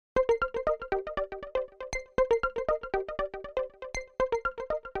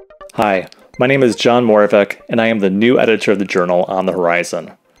Hi, my name is John Moravec, and I am the new editor of the journal On the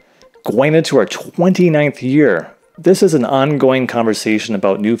Horizon. Going into our 29th year, this is an ongoing conversation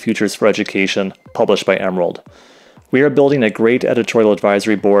about new futures for education published by Emerald. We are building a great editorial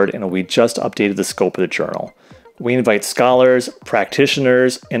advisory board, and we just updated the scope of the journal. We invite scholars,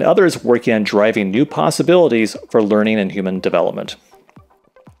 practitioners, and others working on driving new possibilities for learning and human development.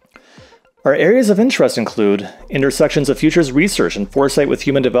 Our areas of interest include intersections of futures research and foresight with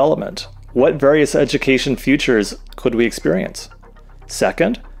human development. What various education futures could we experience?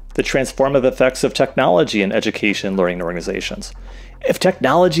 Second, the transformative effects of technology in education and learning organizations. If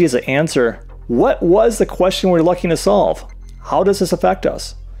technology is the answer, what was the question we're looking to solve? How does this affect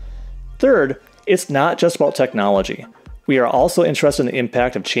us? Third, it's not just about technology. We are also interested in the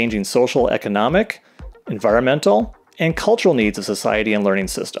impact of changing social, economic, environmental, and cultural needs of society and learning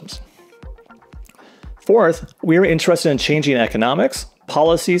systems. Fourth, we are interested in changing economics,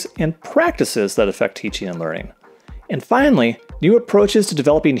 policies, and practices that affect teaching and learning. And finally, new approaches to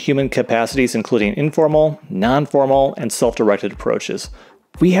developing human capacities, including informal, non-formal, and self-directed approaches.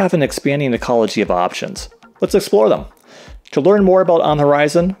 We have an expanding ecology of options. Let's explore them. To learn more about On the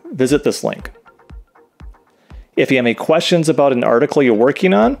Horizon, visit this link. If you have any questions about an article you're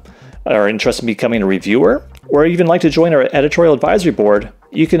working on, are interested in becoming a reviewer, or even like to join our editorial advisory board,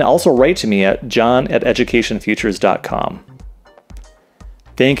 you can also write to me at john@educationfutures.com.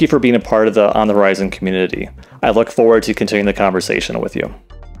 Thank you for being a part of the On the Horizon community. I look forward to continuing the conversation with you.